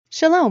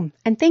Shalom,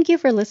 and thank you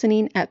for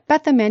listening at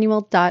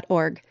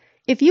BethEmmanuel.org.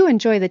 If you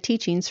enjoy the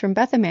teachings from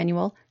Beth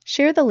Emmanuel,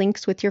 share the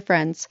links with your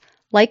friends.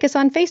 Like us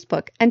on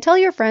Facebook and tell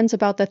your friends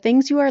about the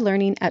things you are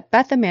learning at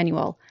Beth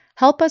Emmanuel.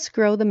 Help us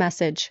grow the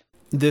message.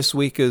 This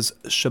week is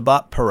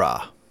Shabbat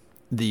Parah,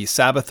 the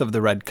Sabbath of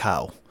the Red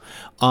Cow,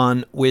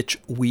 on which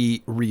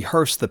we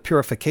rehearse the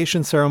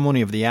purification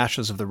ceremony of the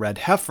ashes of the red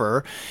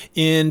heifer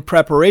in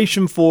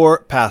preparation for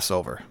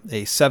Passover,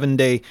 a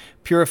 7-day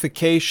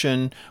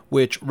purification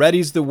which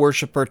readies the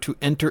worshiper to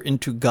enter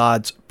into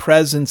God's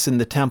presence in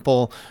the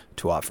temple,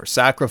 to offer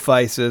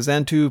sacrifices,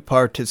 and to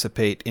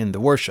participate in the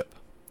worship.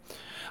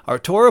 Our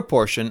Torah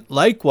portion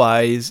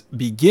likewise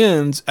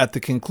begins at the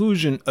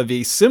conclusion of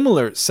a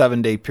similar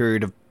 7-day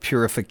period of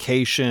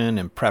purification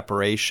and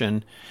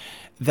preparation.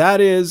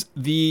 That is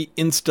the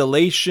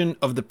installation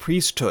of the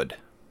priesthood,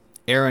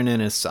 Aaron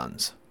and his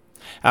sons.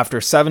 After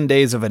 7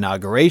 days of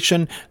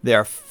inauguration, they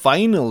are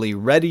finally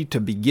ready to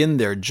begin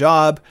their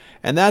job,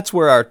 and that's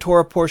where our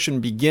Torah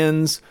portion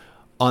begins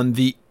on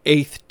the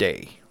 8th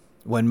day,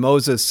 when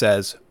Moses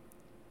says,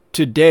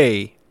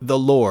 "Today the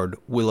Lord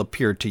will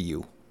appear to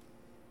you."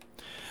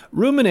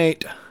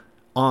 Ruminate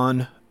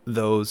on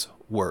those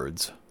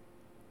words.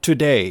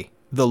 Today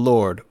the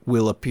Lord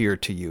will appear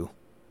to you.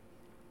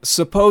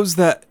 Suppose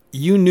that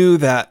you knew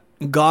that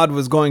God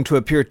was going to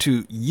appear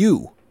to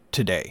you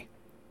today,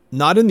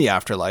 not in the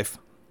afterlife,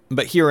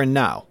 but here and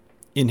now,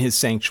 in his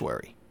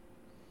sanctuary.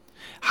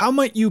 How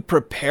might you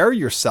prepare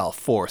yourself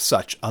for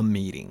such a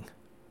meeting?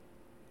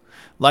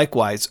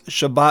 Likewise,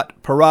 Shabbat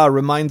Parah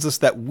reminds us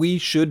that we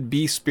should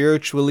be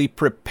spiritually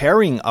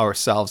preparing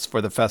ourselves for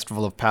the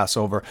festival of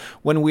Passover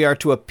when we are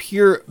to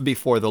appear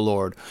before the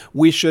Lord.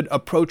 We should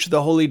approach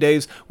the holy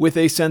days with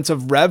a sense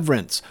of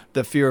reverence,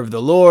 the fear of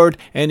the Lord,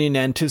 and in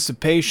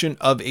anticipation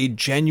of a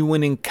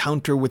genuine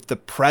encounter with the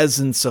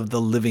presence of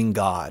the living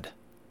God.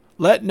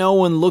 Let no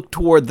one look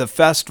toward the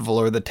festival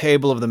or the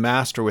table of the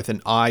master with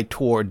an eye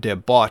toward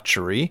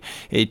debauchery,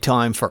 a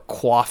time for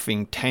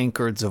quaffing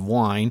tankards of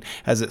wine,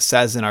 as it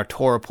says in our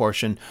Torah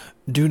portion,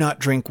 "Do not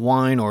drink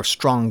wine or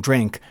strong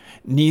drink,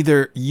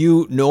 neither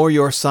you nor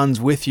your sons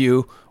with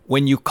you,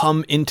 when you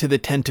come into the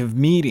tent of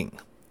meeting,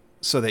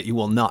 so that you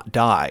will not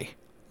die."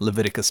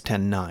 Leviticus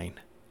 10:9.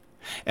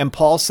 And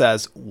Paul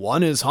says,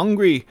 "One is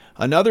hungry,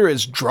 another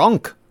is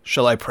drunk.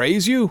 Shall I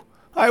praise you?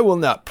 I will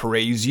not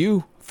praise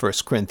you."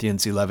 1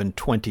 Corinthians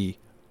 11:20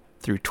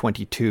 through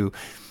 22.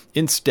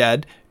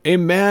 Instead, a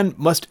man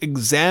must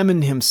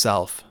examine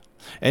himself,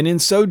 and in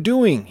so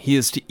doing he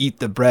is to eat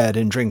the bread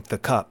and drink the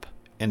cup.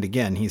 And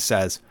again he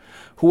says,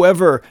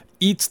 "Whoever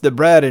eats the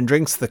bread and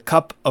drinks the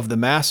cup of the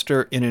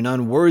master in an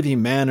unworthy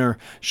manner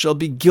shall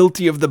be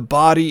guilty of the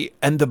body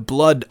and the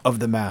blood of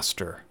the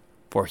master.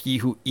 For he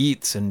who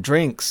eats and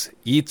drinks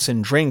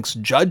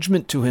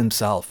judgment to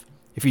himself,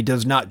 if he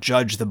does not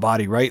judge the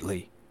body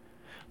rightly.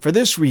 For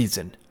this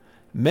reason,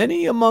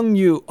 many among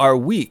you are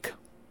weak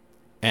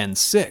and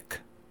sick,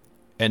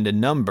 and a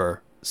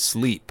number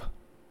sleep."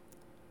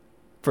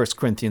 1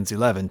 Corinthians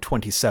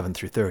 11:27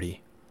 through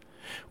 30.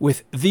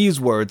 With these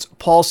words,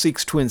 Paul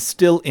seeks to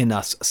instill in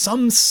us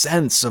some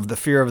sense of the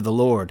fear of the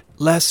Lord,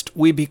 lest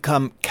we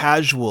become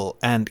casual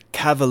and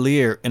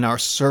cavalier in our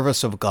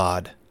service of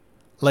God,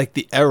 like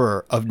the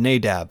error of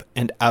Nadab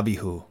and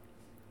Abihu.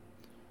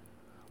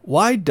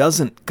 Why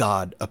doesn't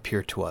God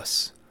appear to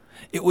us?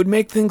 It would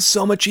make things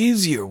so much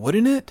easier,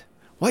 wouldn't it?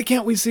 Why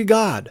can't we see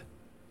God?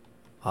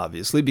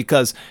 Obviously,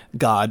 because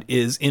God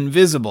is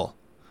invisible.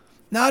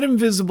 Not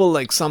invisible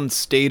like some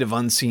state of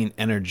unseen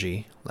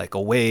energy, like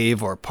a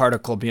wave or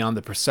particle beyond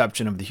the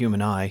perception of the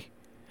human eye.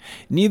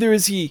 Neither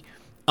is he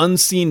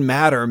unseen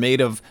matter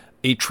made of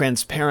a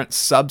transparent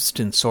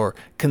substance or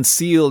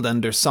concealed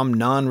under some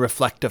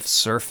non-reflective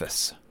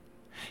surface.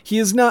 He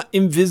is not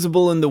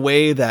invisible in the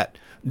way that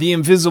the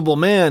invisible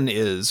man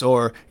is,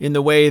 or in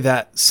the way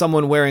that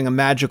someone wearing a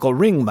magical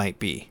ring might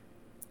be.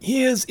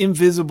 He is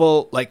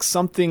invisible like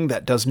something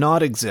that does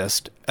not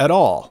exist at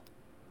all.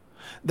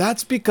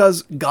 That's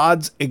because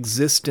God's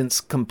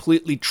existence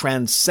completely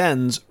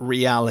transcends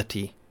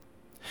reality.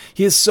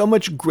 He is so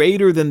much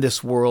greater than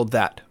this world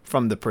that,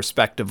 from the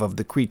perspective of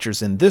the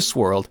creatures in this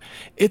world,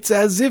 it's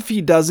as if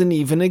he doesn't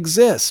even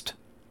exist.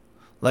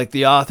 Like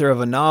the author of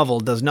a novel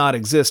does not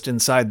exist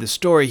inside the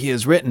story he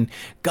has written,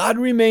 God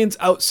remains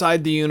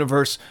outside the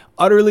universe,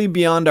 utterly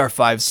beyond our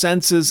five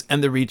senses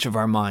and the reach of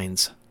our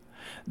minds.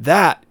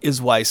 That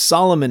is why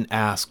Solomon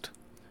asked,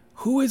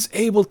 "Who is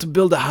able to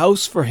build a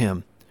house for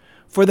him?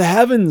 For the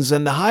heavens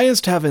and the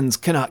highest heavens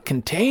cannot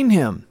contain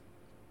him."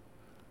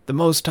 The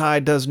Most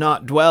High does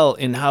not dwell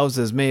in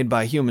houses made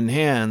by human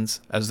hands,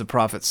 as the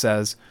prophet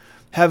says.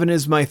 "Heaven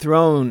is my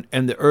throne,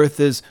 and the earth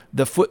is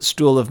the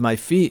footstool of my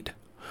feet.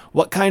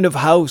 What kind of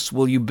house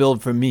will you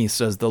build for me,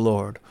 says the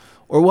Lord?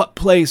 Or what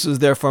place is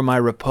there for my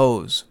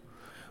repose?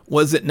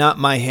 Was it not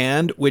my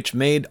hand which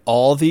made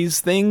all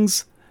these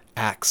things?"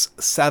 Acts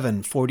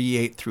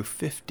 7:48 through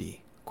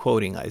 50,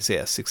 quoting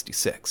Isaiah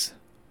 66.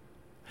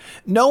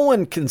 No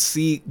one can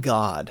see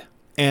God,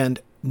 and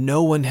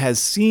no one has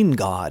seen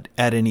God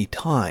at any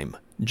time,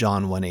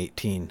 John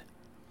 1:18.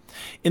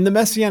 In the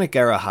Messianic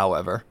era,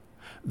 however,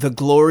 the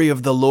glory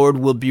of the Lord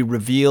will be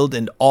revealed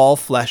and all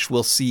flesh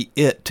will see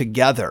it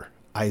together.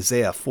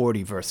 Isaiah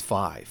 40, verse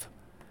 5.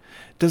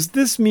 Does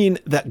this mean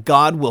that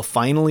God will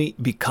finally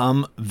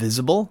become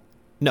visible?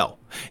 No.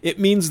 It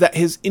means that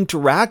his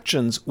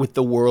interactions with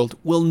the world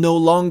will no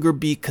longer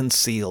be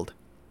concealed.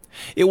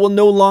 It will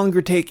no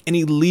longer take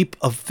any leap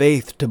of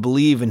faith to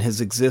believe in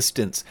his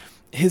existence.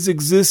 His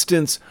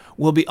existence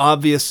will be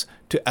obvious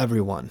to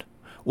everyone.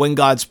 When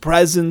God's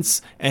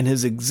presence and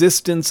his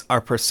existence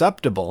are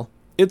perceptible,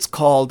 it's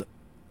called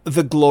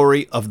the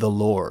glory of the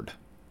Lord.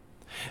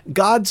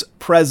 God's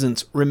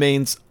presence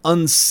remains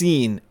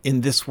unseen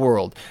in this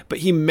world, but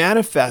he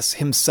manifests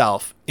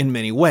himself in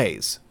many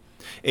ways.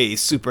 A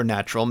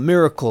supernatural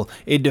miracle,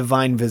 a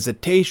divine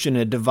visitation,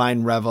 a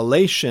divine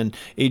revelation,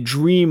 a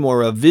dream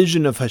or a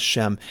vision of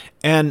Hashem,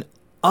 an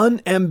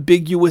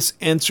unambiguous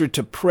answer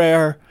to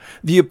prayer,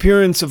 the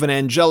appearance of an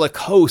angelic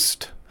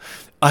host,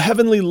 a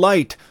heavenly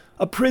light,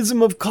 a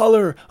prism of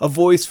color, a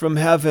voice from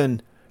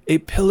heaven, a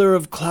pillar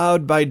of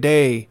cloud by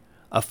day,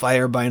 a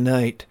fire by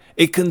night,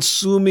 a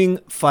consuming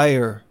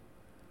fire.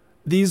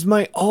 These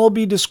might all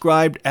be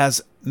described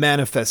as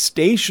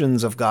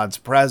manifestations of God's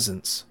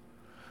presence.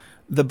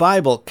 The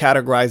Bible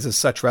categorizes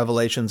such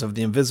revelations of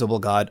the invisible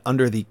God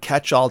under the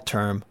catch-all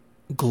term,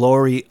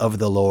 glory of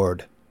the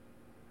Lord.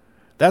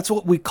 That's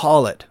what we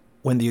call it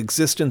when the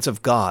existence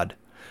of God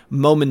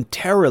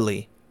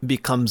momentarily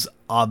becomes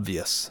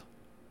obvious.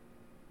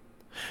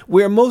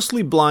 We are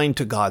mostly blind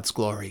to God's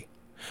glory.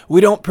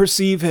 We don't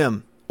perceive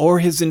him or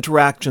his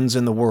interactions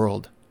in the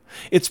world.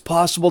 It's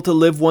possible to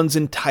live one's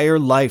entire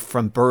life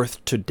from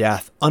birth to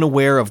death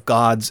unaware of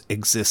God's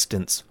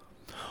existence.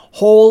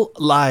 Whole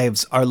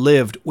lives are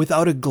lived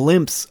without a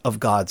glimpse of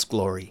God's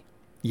glory.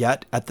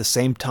 Yet, at the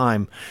same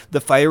time, the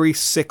fiery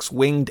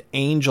six-winged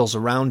angels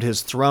around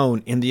his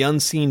throne in the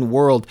unseen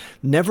world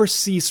never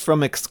cease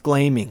from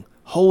exclaiming,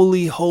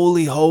 "Holy,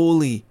 holy,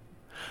 holy!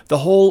 The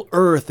whole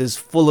earth is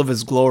full of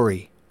his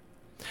glory."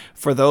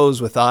 For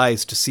those with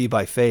eyes to see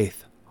by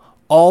faith,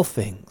 all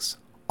things,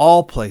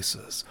 all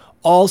places,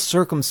 all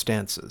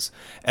circumstances,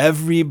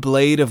 every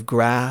blade of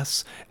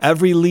grass,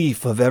 every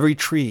leaf of every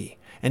tree,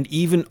 and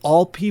even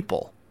all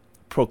people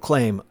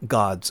proclaim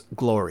God's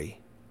glory.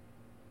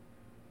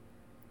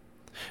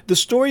 The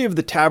story of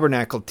the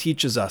tabernacle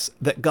teaches us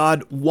that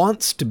God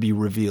wants to be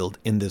revealed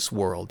in this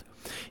world.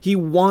 He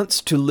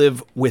wants to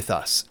live with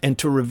us and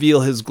to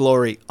reveal his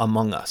glory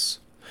among us.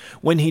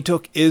 When he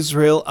took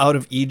Israel out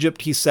of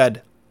Egypt, he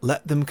said,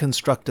 "Let them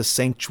construct a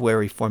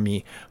sanctuary for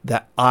me,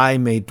 that I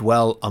may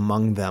dwell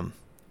among them."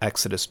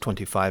 Exodus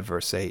 25,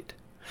 verse 8.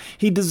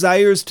 He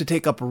desires to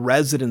take up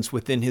residence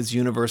within his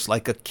universe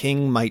like a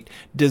king might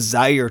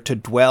desire to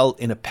dwell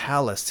in a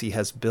palace he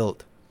has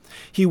built.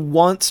 He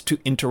wants to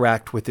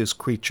interact with his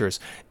creatures,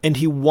 and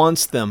he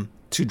wants them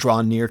to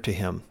draw near to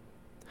him.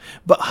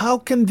 But how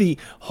can the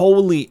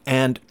holy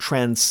and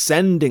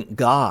transcendent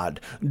God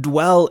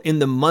dwell in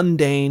the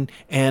mundane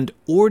and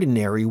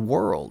ordinary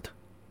world?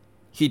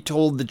 He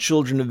told the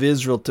children of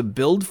Israel to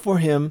build for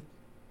him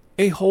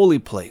a holy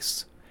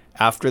place,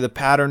 after the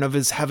pattern of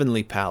his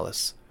heavenly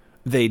palace.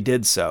 They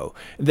did so.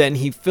 Then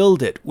he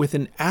filled it with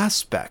an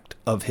aspect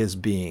of his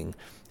being,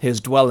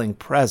 his dwelling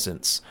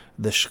presence,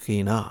 the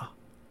Shekinah.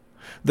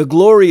 The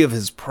glory of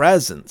his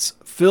presence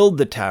filled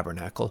the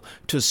tabernacle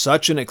to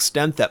such an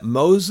extent that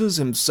Moses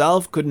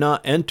himself could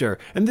not enter,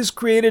 and this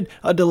created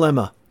a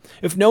dilemma.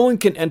 If no one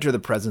can enter the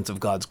presence of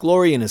God's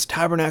glory in his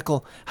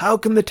tabernacle, how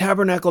can the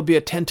tabernacle be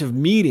a tent of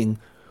meeting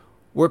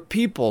where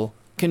people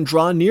can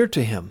draw near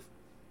to him?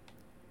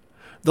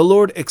 The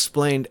Lord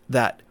explained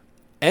that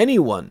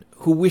anyone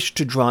who wished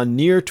to draw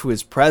near to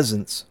his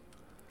presence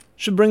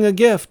should bring a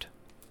gift.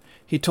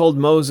 He told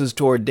Moses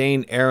to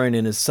ordain Aaron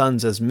and his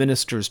sons as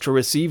ministers to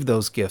receive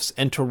those gifts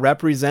and to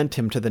represent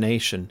him to the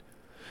nation.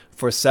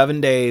 For 7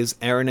 days,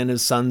 Aaron and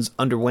his sons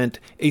underwent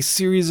a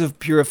series of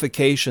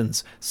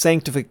purifications,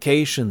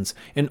 sanctifications,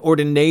 and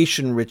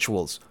ordination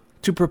rituals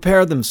to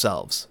prepare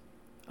themselves.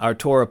 Our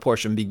Torah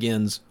portion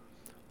begins,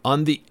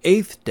 "On the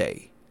 8th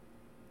day,"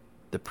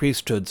 the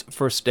priesthood's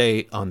first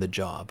day on the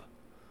job.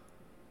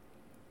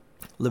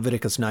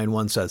 Leviticus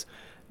 9:1 says,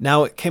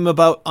 "Now it came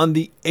about on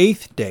the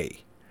 8th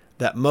day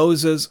that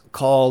Moses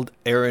called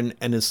Aaron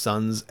and his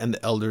sons and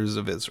the elders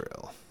of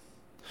Israel."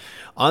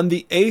 On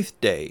the 8th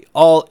day,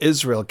 all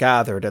Israel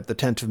gathered at the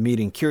tent of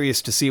meeting,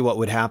 curious to see what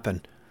would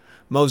happen.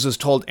 Moses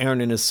told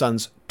Aaron and his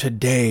sons,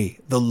 "Today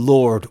the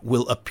Lord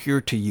will appear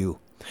to you."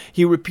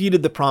 He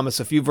repeated the promise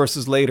a few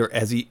verses later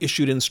as he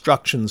issued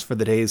instructions for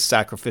the day's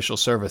sacrificial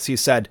service. He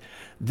said,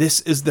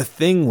 "This is the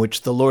thing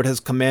which the Lord has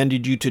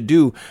commanded you to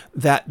do,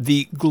 that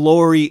the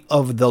glory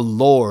of the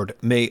Lord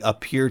may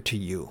appear to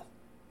you."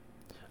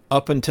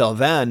 Up until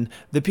then,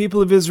 the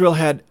people of Israel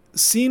had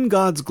seen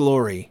God's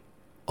glory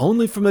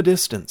only from a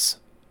distance.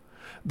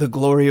 The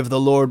glory of the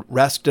Lord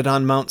rested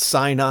on Mount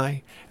Sinai,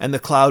 and the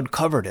cloud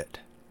covered it.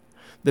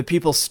 The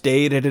people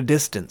stayed at a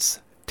distance,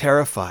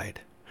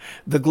 terrified.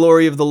 The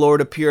glory of the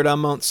Lord appeared on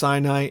Mount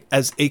Sinai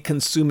as a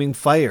consuming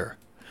fire.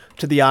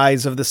 To the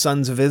eyes of the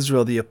sons of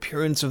Israel, the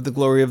appearance of the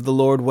glory of the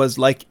Lord was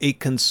like a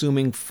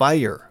consuming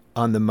fire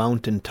on the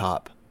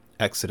mountaintop.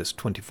 Exodus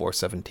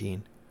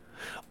 24:17.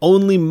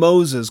 Only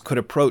Moses could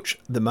approach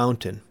the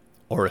mountain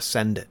or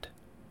ascend it.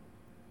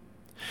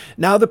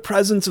 Now the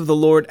presence of the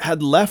Lord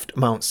had left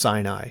Mount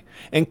Sinai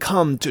and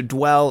come to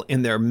dwell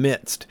in their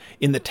midst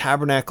in the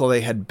tabernacle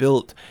they had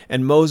built,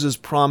 and Moses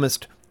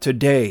promised,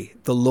 "Today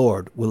the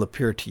Lord will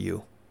appear to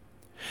you."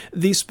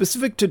 The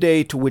specific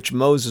today to which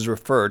Moses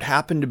referred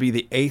happened to be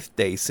the 8th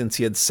day since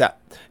he had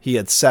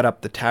set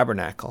up the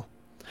tabernacle.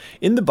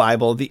 In the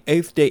Bible, the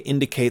 8th day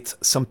indicates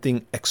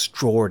something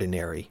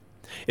extraordinary.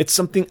 It's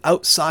something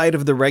outside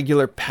of the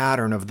regular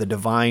pattern of the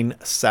divine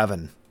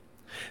 7.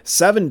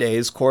 7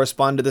 days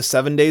correspond to the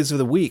 7 days of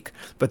the week,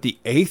 but the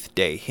 8th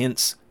day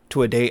hints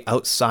to a day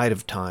outside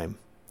of time.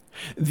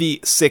 The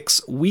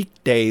 6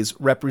 weekdays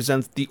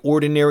represent the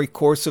ordinary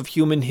course of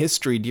human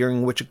history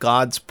during which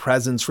God's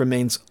presence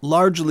remains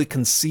largely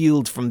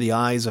concealed from the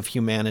eyes of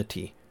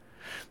humanity.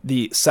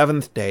 The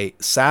 7th day,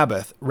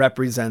 Sabbath,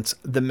 represents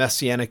the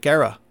Messianic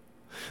era,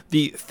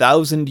 the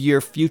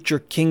 1,000-year future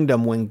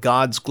kingdom when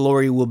God's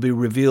glory will be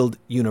revealed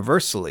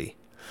universally.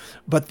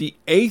 But the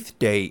 8th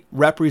day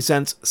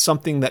represents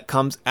something that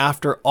comes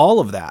after all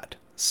of that,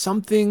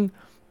 something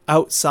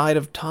outside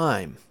of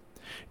time.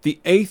 The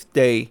 8th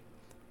day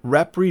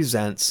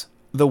represents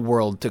the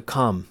world to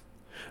come,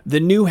 the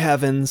new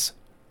heavens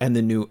and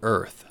the new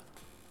earth.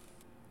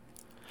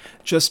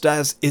 Just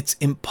as it's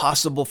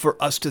impossible for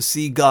us to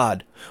see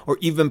God or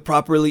even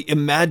properly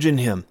imagine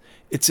Him,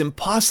 it's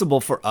impossible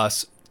for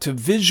us to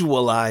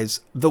visualize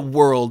the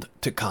world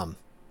to come.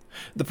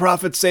 The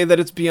prophets say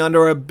that it's beyond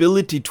our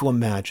ability to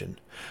imagine.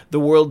 The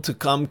world to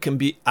come can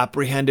be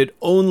apprehended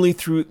only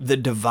through the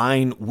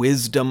divine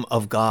wisdom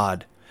of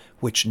God,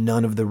 which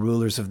none of the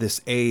rulers of this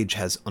age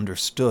has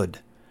understood.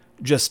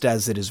 Just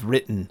as it is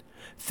written,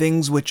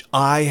 "Things which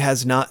eye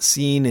has not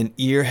seen and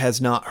ear has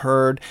not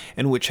heard,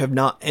 and which have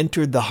not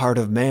entered the heart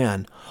of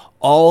man,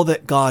 all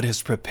that God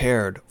has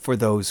prepared for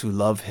those who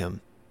love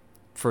Him."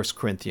 1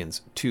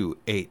 Corinthians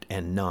 2:8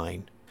 and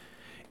 9.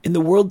 In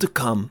the world to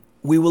come,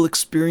 we will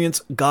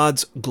experience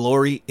God's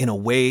glory in a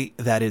way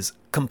that is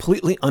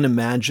completely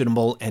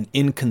unimaginable and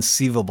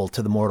inconceivable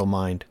to the mortal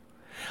mind.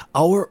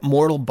 Our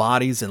mortal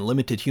bodies and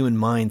limited human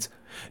minds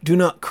do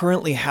not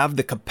currently have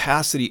the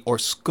capacity or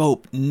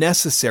scope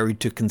necessary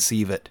to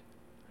conceive it.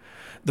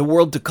 The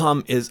world to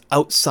come is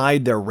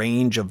outside their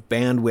range of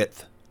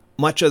bandwidth,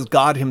 much as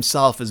God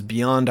Himself is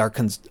beyond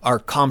our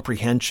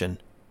comprehension.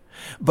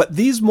 But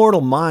these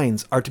mortal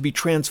minds are to be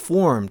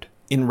transformed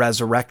in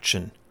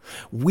resurrection.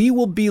 We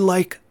will be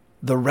like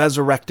the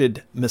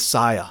resurrected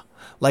Messiah,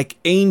 like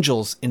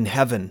angels in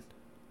heaven.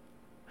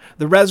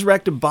 The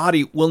resurrected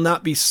body will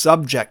not be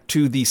subject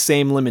to the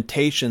same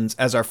limitations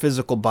as our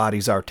physical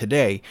bodies are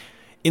today.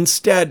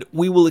 Instead,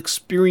 we will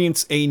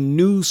experience a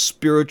new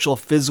spiritual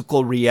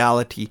physical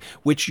reality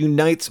which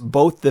unites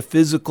both the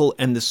physical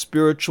and the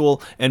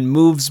spiritual and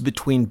moves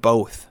between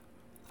both.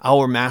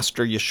 Our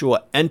Master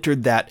Yeshua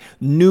entered that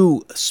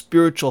new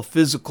spiritual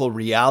physical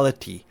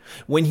reality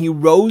when He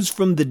rose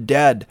from the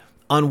dead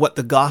on what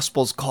the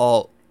Gospels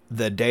call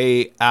the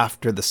day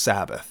after the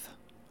Sabbath.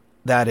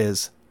 That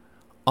is,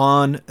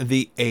 on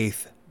the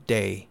 8th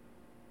day.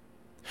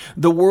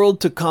 The world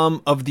to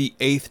come of the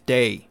 8th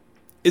day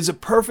is a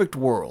perfect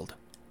world,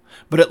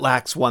 but it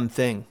lacks one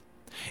thing.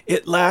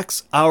 It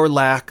lacks our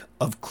lack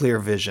of clear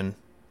vision.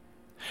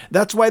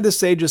 That's why the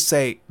sages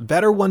say,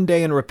 better one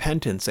day in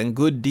repentance and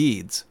good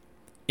deeds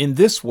in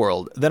this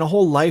world than a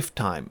whole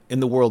lifetime in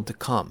the world to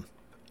come.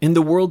 In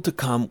the world to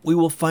come, we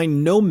will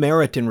find no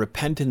merit in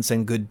repentance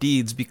and good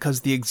deeds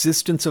because the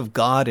existence of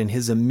God and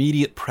His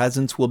immediate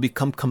presence will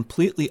become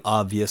completely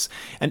obvious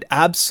and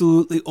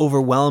absolutely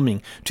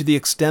overwhelming to the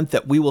extent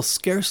that we will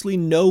scarcely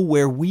know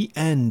where we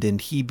end and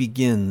He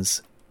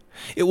begins.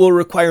 It will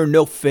require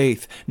no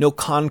faith, no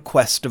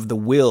conquest of the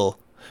will,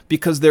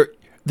 because there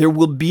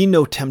will be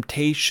no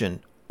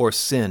temptation or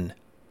sin.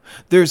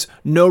 There's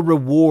no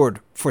reward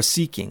for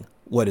seeking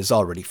what is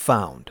already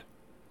found.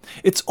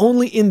 It's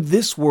only in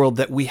this world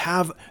that we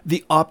have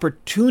the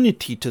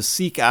opportunity to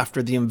seek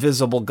after the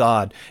invisible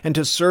God and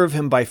to serve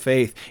Him by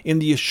faith in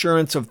the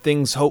assurance of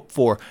things hoped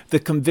for, the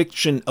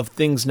conviction of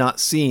things not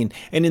seen,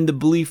 and in the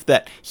belief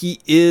that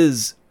He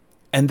is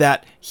and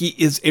that He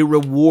is a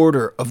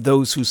rewarder of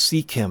those who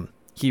seek Him.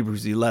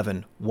 Hebrews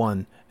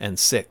 11:1 and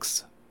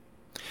 6.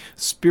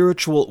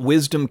 Spiritual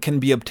wisdom can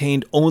be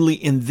obtained only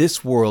in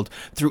this world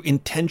through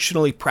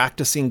intentionally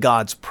practicing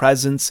God's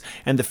presence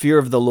and the fear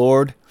of the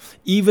Lord,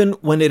 even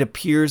when it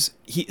appears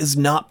He is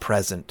not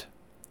present.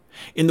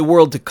 In the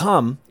world to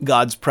come,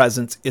 God's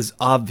presence is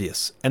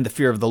obvious, and the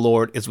fear of the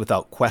Lord is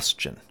without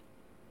question.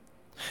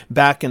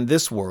 Back in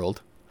this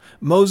world,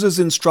 Moses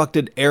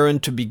instructed Aaron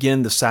to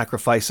begin the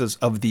sacrifices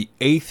of the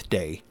 8th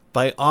day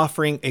by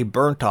offering a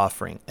burnt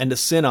offering and a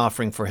sin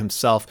offering for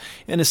himself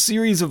and a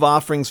series of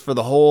offerings for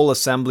the whole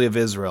assembly of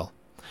Israel.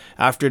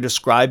 After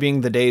describing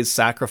the day's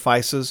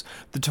sacrifices,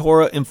 the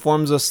Torah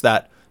informs us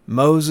that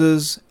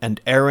Moses and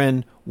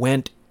Aaron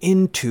went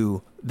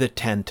into the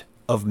tent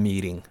of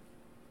meeting.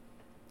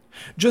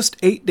 Just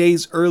 8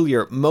 days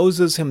earlier,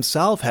 Moses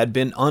himself had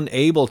been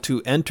unable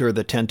to enter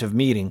the tent of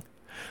meeting.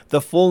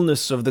 The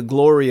fullness of the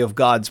glory of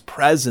God's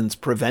presence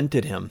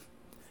prevented him.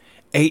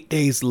 8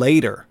 days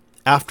later,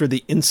 after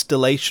the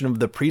installation of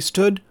the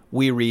priesthood,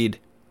 we read,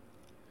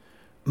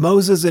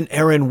 Moses and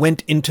Aaron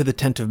went into the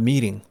tent of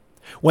meeting.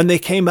 When they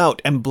came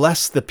out and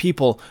blessed the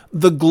people,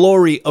 the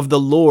glory of the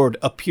Lord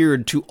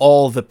appeared to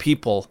all the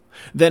people.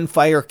 Then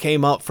fire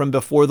came out from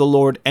before the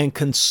Lord and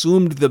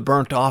consumed the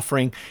burnt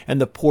offering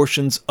and the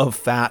portions of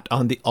fat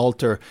on the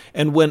altar.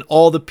 And when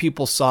all the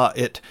people saw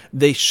it,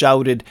 they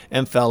shouted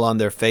and fell on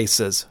their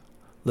faces.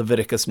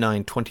 Leviticus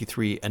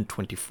 9:23 and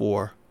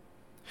 24.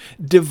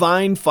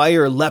 Divine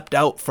fire leapt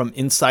out from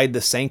inside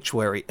the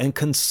sanctuary and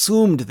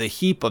consumed the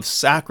heap of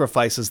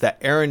sacrifices that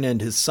Aaron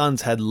and his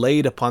sons had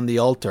laid upon the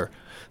altar,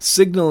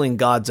 signaling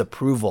God's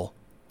approval.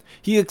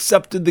 He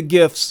accepted the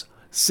gifts,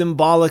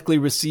 symbolically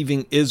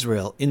receiving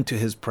Israel into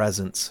his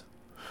presence.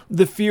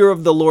 The fear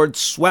of the Lord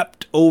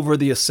swept over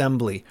the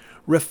assembly.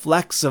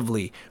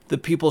 Reflexively, the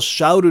people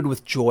shouted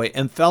with joy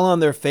and fell on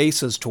their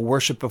faces to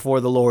worship before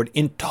the Lord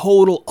in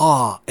total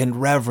awe and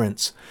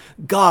reverence.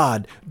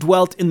 God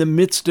dwelt in the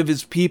midst of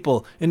his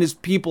people, and his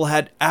people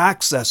had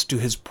access to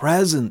his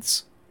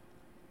presence.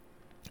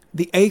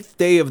 The 8th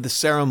day of the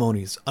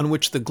ceremonies on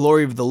which the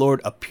glory of the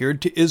Lord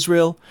appeared to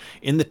Israel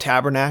in the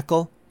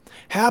tabernacle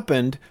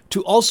happened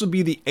to also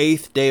be the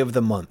 8th day of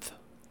the month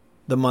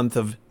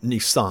of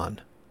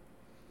Nisan.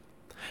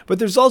 But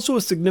there's also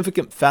a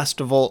significant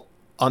festival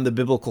on the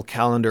biblical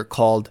calendar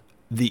called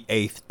the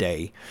 8th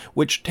day,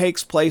 which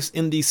takes place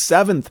in the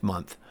 7th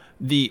month,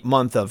 the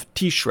month of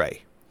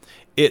Tishrei.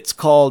 It's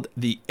called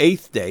the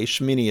 8th day,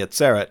 Shmini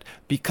Atzeret,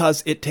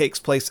 because it takes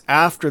place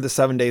after the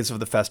 7 days of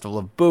the festival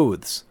of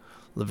booths,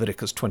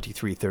 Leviticus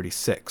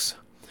 23:36.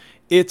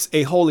 It's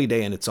a holy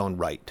day in its own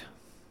right.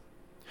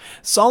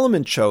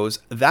 Solomon chose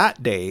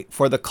that day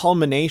for the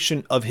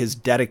culmination of his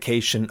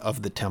dedication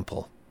of the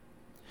temple.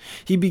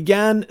 He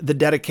began the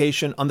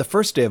dedication on the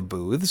first day of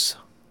booths,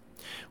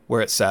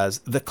 where it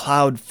says, the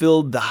cloud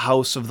filled the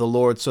house of the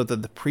Lord so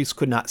that the priest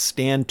could not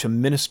stand to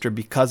minister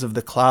because of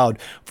the cloud,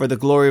 for the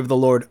glory of the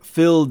Lord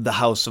filled the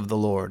house of the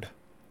Lord.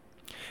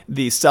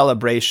 The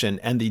celebration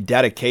and the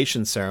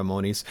dedication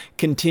ceremonies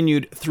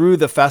continued through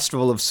the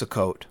festival of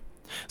Sukkot.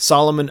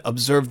 Solomon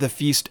observed the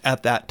feast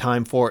at that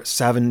time for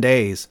 7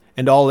 days,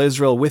 and all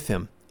Israel with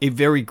him, a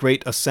very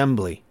great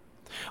assembly.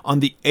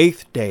 On the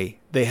 8th day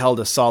they held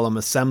a solemn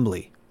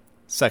assembly.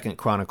 2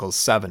 Chronicles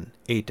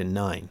 7:8 and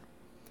 9.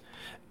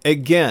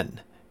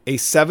 Again, a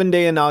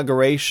 7-day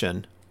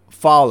inauguration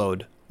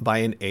followed by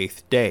an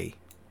 8th day.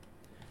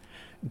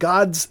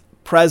 God's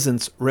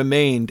presence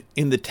remained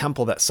in the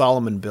temple that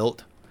Solomon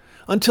built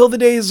until the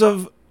days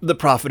of the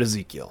prophet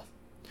Ezekiel.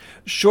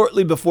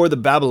 Shortly before the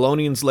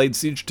Babylonians laid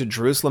siege to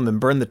Jerusalem and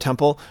burned the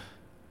temple,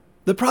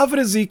 the prophet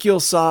Ezekiel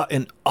saw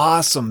an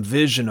awesome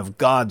vision of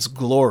God's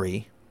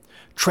glory,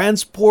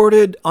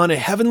 transported on a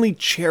heavenly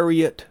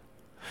chariot,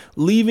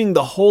 leaving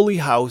the holy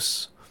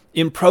house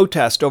in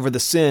protest over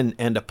the sin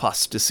and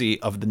apostasy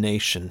of the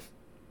nation.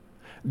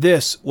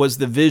 This was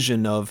the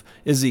vision of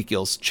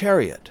Ezekiel's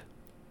chariot.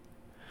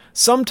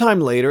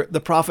 Sometime later, the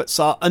prophet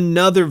saw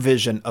another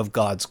vision of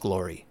God's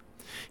glory.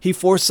 He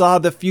foresaw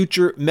the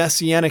future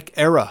messianic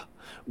era,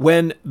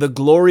 when the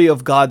glory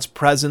of God's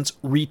presence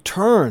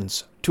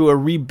returns to a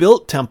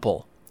rebuilt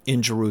temple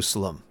in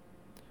Jerusalem.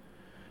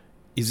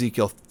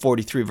 Ezekiel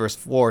 43 verse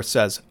 4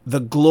 says, the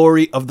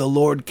glory of the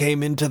Lord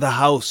came into the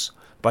house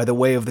by the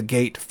way of the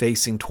gate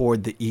facing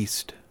toward the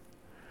east.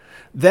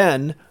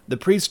 Then the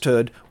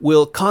priesthood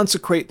will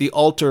consecrate the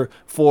altar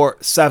for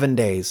 7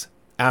 days,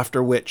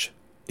 after which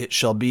it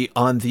shall be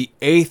on the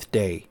 8th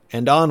day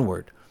and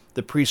onward.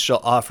 The priest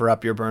shall offer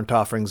up your burnt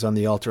offerings on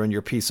the altar and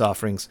your peace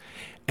offerings,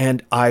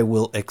 and I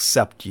will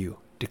accept you,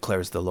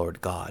 declares the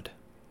Lord God.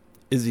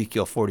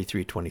 Ezekiel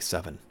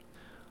 43:27.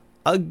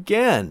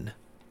 Again,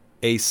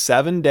 a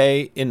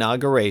 7-day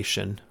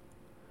inauguration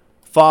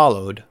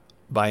followed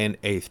by an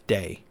 8th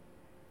day.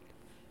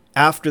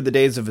 After the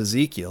days of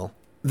Ezekiel,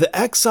 the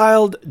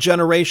exiled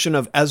generation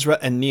of Ezra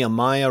and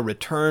Nehemiah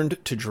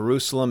returned to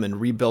Jerusalem and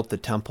rebuilt the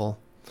temple.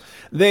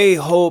 They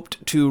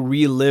hoped to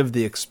relive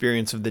the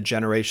experience of the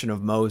generation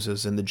of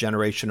Moses and the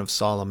generation of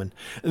Solomon.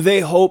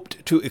 They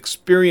hoped to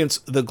experience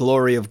the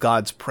glory of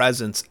God's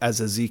presence as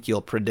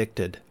Ezekiel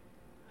predicted.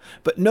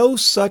 But no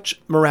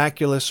such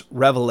miraculous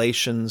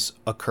revelations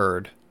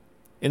occurred.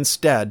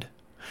 Instead,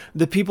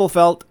 the people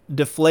felt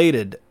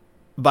deflated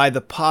by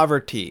the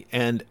poverty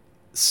and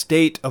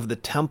state of the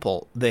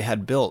temple they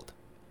had built.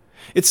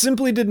 It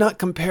simply did not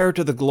compare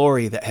to the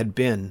glory that had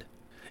been.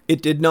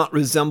 It did not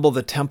resemble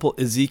the temple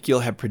Ezekiel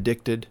had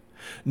predicted,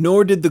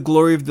 nor did the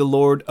glory of the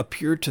Lord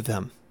appear to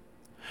them.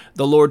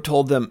 The Lord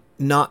told them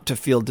not to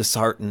feel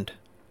disheartened.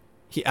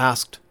 He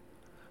asked,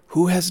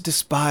 "Who has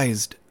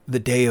despised the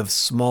day of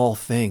small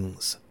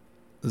things?"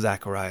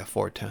 Zechariah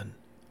 4:10.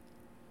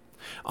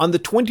 On the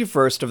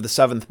 21st of the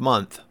 7th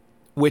month,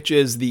 which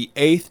is the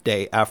 8th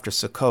day after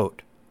Sukkot,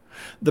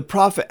 the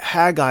prophet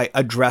Haggai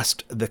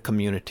addressed the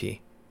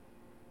community.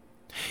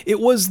 It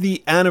was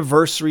the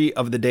anniversary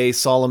of the day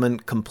Solomon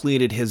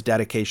completed his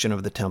dedication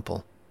of the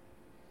temple.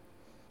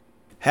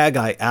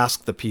 Haggai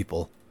asked the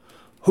people,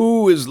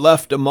 "Who is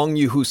left among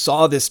you who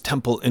saw this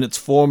temple in its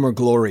former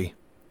glory?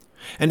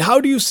 And how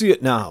do you see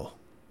it now?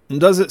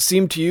 Does it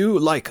seem to you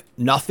like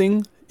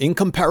nothing in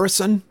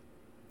comparison?"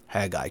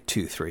 Haggai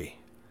 2:3.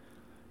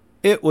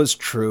 It was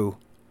true.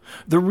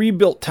 The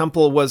rebuilt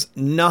temple was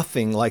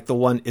nothing like the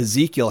one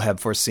Ezekiel had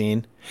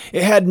foreseen.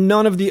 It had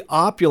none of the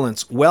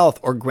opulence, wealth,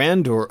 or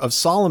grandeur of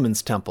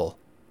Solomon's temple.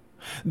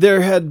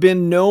 There had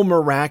been no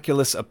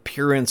miraculous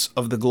appearance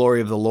of the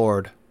glory of the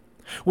Lord.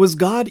 Was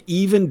God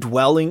even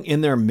dwelling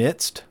in their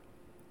midst?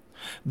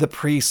 The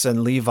priests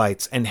and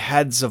Levites and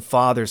heads of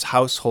fathers'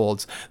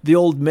 households, the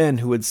old men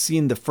who had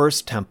seen the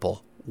first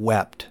temple,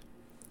 wept.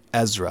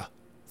 Ezra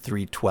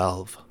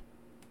 3:12.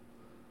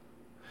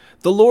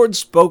 The Lord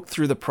spoke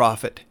through the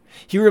prophet.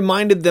 He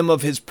reminded them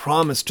of his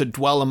promise to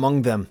dwell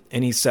among them,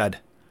 and he said,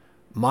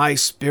 "My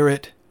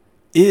Spirit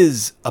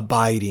is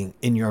abiding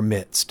in your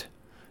midst.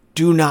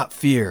 Do not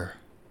fear."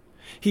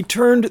 He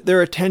turned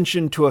their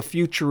attention to a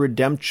future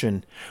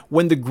redemption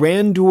when the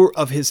grandeur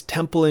of his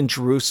temple in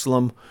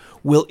Jerusalem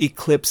will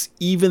eclipse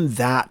even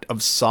that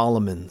of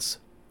Solomon's.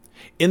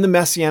 In the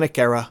Messianic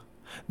era,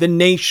 the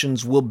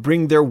nations will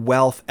bring their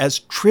wealth as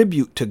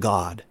tribute to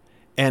God,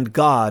 and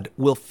God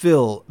will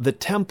fill the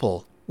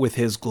temple with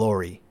his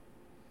glory.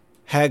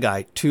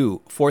 Haggai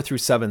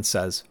 2:4-7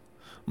 says,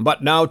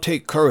 "But now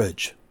take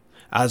courage.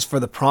 As for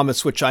the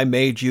promise which I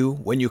made you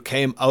when you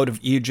came out of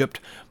Egypt,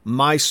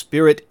 my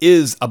Spirit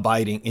is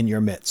abiding in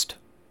your midst.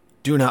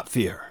 Do not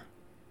fear.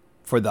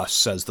 For thus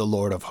says the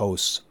Lord of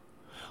hosts,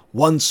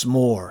 once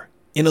more,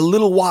 in a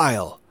little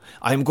while,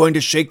 I am going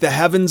to shake the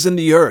heavens and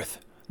the earth,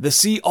 the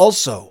sea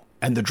also,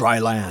 and the dry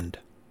land.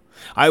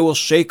 I will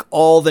shake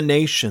all the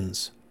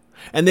nations,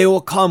 and they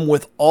will come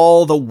with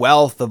all the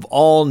wealth of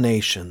all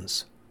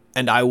nations,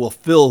 and I will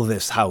fill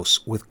this house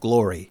with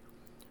glory,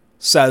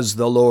 says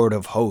the Lord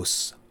of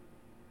hosts."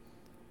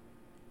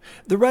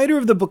 The writer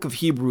of the book of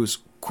Hebrews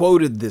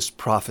quoted this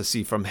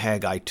prophecy from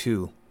Haggai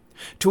 2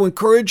 to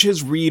encourage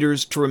his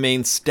readers to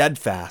remain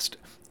steadfast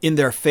in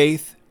their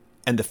faith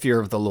and the fear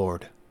of the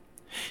Lord.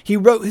 He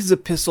wrote his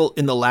epistle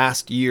in the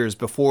last years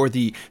before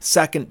the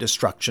second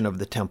destruction of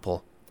the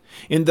temple.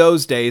 In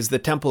those days, the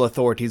temple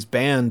authorities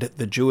banned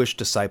the Jewish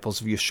disciples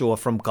of Yeshua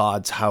from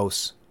God's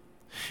house.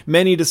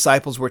 Many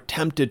disciples were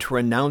tempted to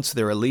renounce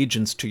their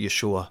allegiance to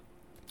Yeshua.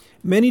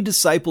 Many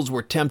disciples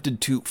were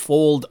tempted to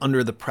fold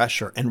under the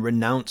pressure and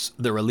renounce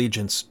their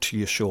allegiance to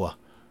Yeshua.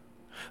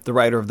 The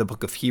writer of the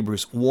book of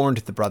Hebrews warned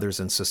the brothers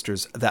and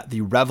sisters that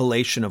the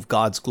revelation of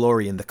God's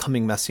glory in the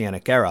coming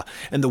Messianic era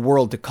and the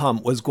world to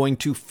come was going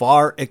to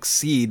far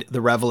exceed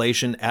the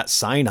revelation at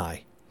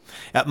Sinai.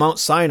 At Mount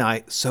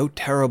Sinai, so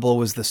terrible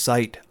was the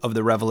sight of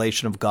the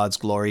revelation of God's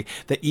glory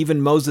that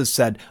even Moses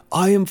said,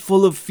 "I am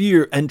full of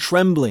fear and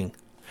trembling."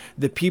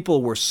 The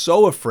people were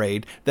so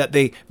afraid that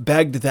they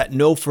begged that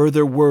no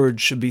further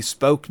words should be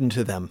spoken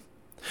to them.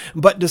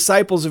 But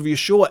disciples of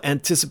Yeshua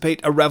anticipate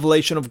a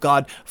revelation of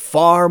God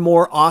far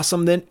more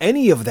awesome than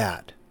any of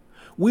that.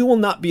 We will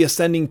not be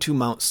ascending to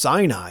Mount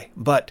Sinai,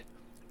 but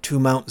to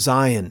Mount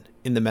Zion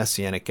in the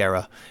Messianic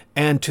era,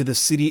 and to the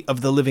city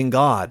of the living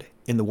God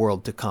in the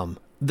world to come,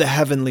 the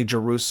heavenly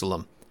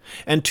Jerusalem,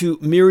 and to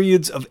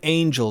myriads of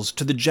angels,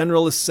 to the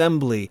general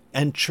assembly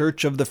and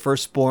church of the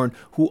firstborn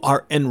who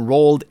are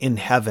enrolled in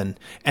heaven,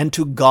 and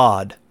to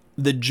God,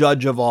 the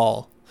judge of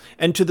all,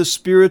 and to the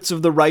spirits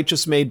of the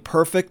righteous made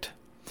perfect,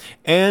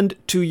 and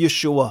to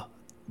Yeshua,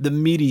 the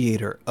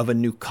mediator of a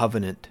new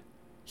covenant.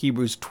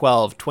 Hebrews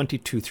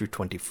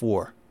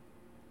 12:22-24.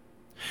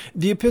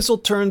 The epistle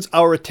turns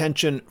our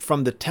attention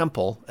from the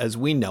temple, as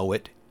we know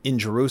it, in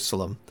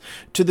Jerusalem,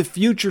 to the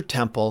future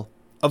temple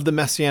of the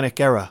Messianic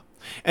era,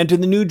 and to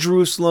the new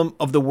Jerusalem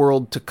of the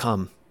world to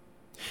come.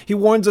 He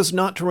warns us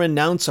not to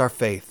renounce our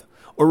faith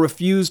or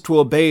refuse to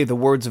obey the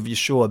words of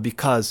Yeshua,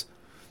 because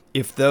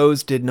if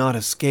those did not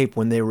escape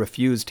when they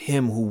refused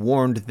him who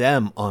warned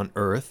them on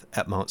earth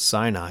at Mount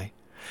Sinai,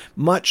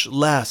 much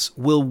less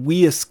will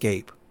we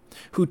escape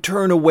who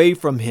turn away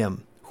from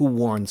him who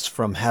warns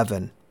from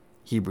heaven.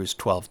 Hebrews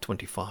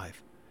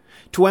 12:25.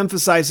 To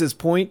emphasize his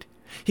point,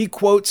 he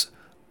quotes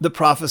the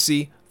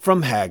prophecy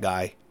from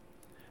Haggai.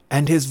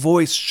 "And his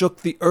voice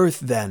shook the earth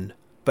then,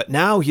 but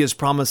now he has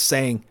promised,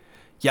 saying,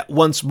 Yet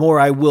once more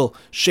I will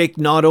shake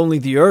not only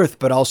the earth,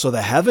 but also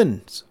the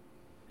heavens."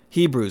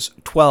 Hebrews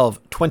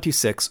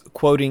 12:26,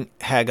 quoting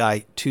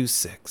Haggai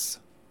 2:6.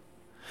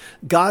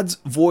 God's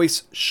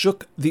voice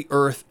shook the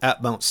earth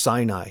at Mount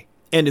Sinai,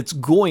 and it's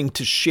going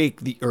to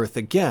shake the earth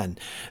again.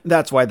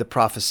 That's why the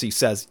prophecy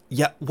says,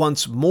 "Yet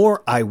once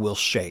more I will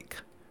shake."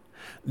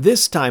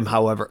 This time,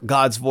 however,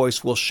 God's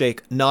voice will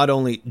shake not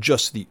only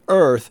just the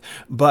earth,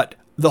 but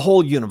the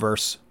whole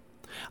universe.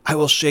 "I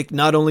will shake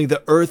not only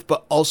the earth,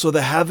 but also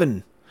the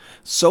heaven."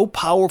 So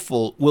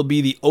powerful will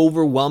be the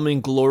overwhelming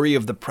glory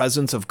of the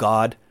presence of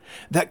God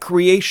that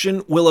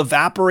creation will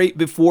evaporate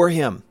before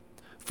him,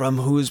 from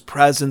whose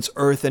presence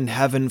earth and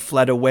heaven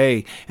fled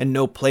away, and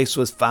no place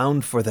was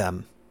found for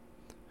them.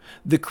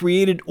 The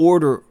created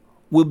order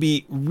will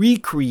be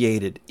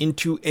recreated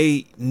into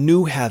a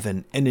new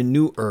heaven and a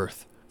new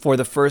earth, for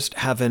the first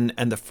heaven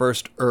and the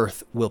first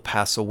earth will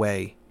pass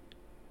away.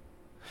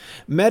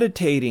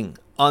 Meditating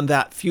on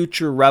that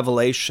future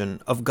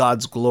revelation of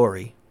God's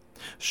glory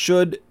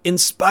should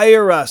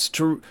inspire us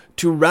to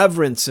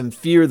reverence and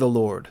fear the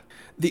Lord.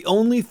 The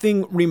only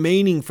thing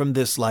remaining from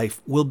this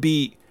life will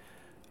be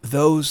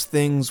those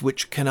things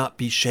which cannot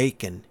be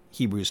shaken,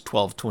 Hebrews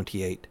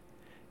 12:28,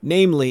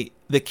 namely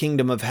the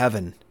kingdom of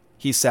heaven.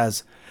 He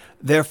says,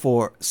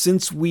 "Therefore,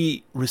 since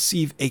we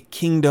receive a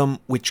kingdom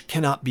which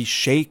cannot be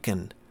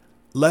shaken,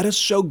 let us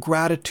show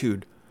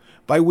gratitude,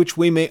 by which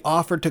we may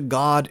offer to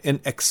God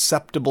an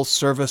acceptable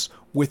service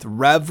with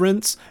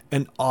reverence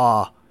and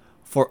awe,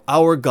 for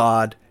our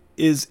God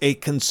is a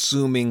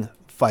consuming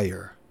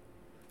fire."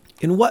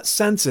 In what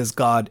sense is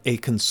God a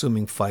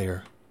consuming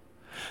fire?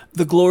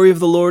 The glory of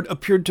the Lord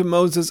appeared to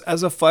Moses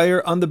as a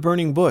fire on the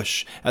burning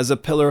bush, as a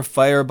pillar of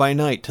fire by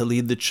night to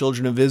lead the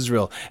children of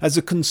Israel, as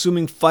a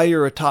consuming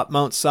fire atop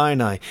Mount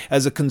Sinai,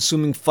 as a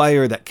consuming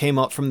fire that came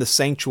out from the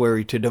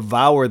sanctuary to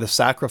devour the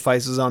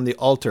sacrifices on the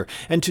altar,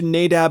 and to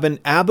Nadab and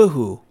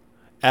Abihu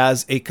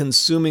as a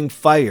consuming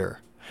fire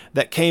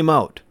that came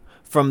out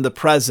from the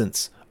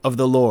presence of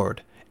the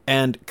Lord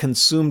and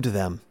consumed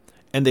them,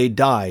 and they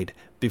died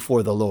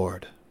before the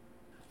Lord.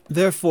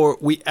 Therefore,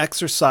 we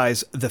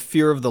exercise the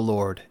fear of the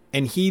Lord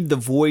and heed the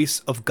voice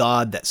of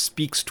God that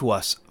speaks to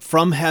us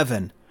from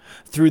heaven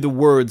through the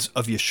words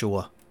of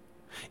Yeshua.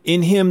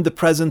 In him the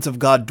presence of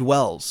God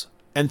dwells,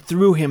 and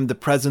through him the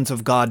presence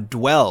of God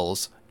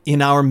dwells in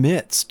our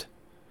midst.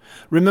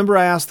 Remember,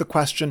 I asked the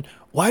question,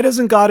 why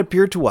doesn't God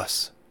appear to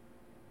us?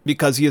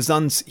 Because he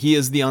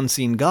is the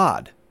unseen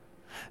God.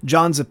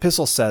 John's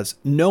epistle says,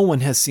 "No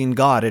one has seen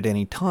God at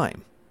any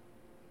time."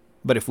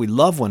 But if we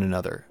love one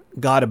another,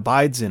 God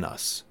abides in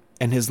us,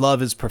 and his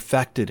love is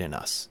perfected in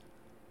us.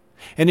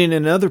 And in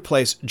another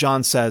place,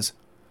 John says,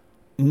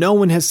 "No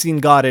one has seen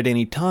God at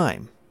any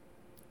time,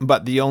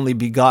 but the only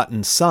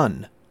begotten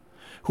Son,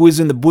 who is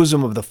in the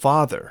bosom of the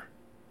Father,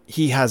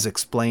 he has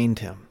explained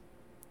him."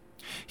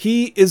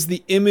 He is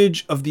the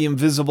image of the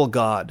invisible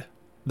God,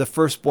 the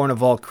firstborn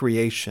of all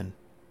creation.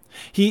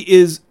 He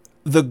is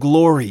the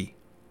glory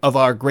of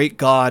our great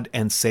God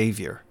and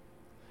Savior,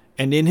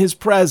 and in his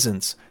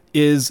presence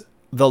is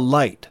the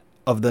light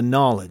of the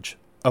knowledge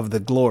of the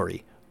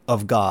glory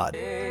of God.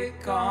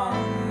 Take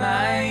on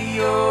my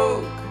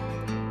yoke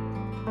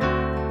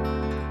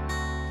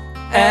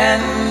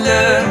and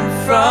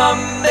learn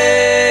from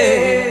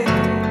me,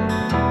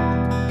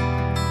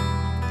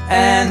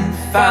 and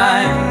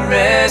find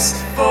rest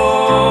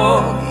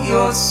for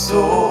your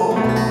soul.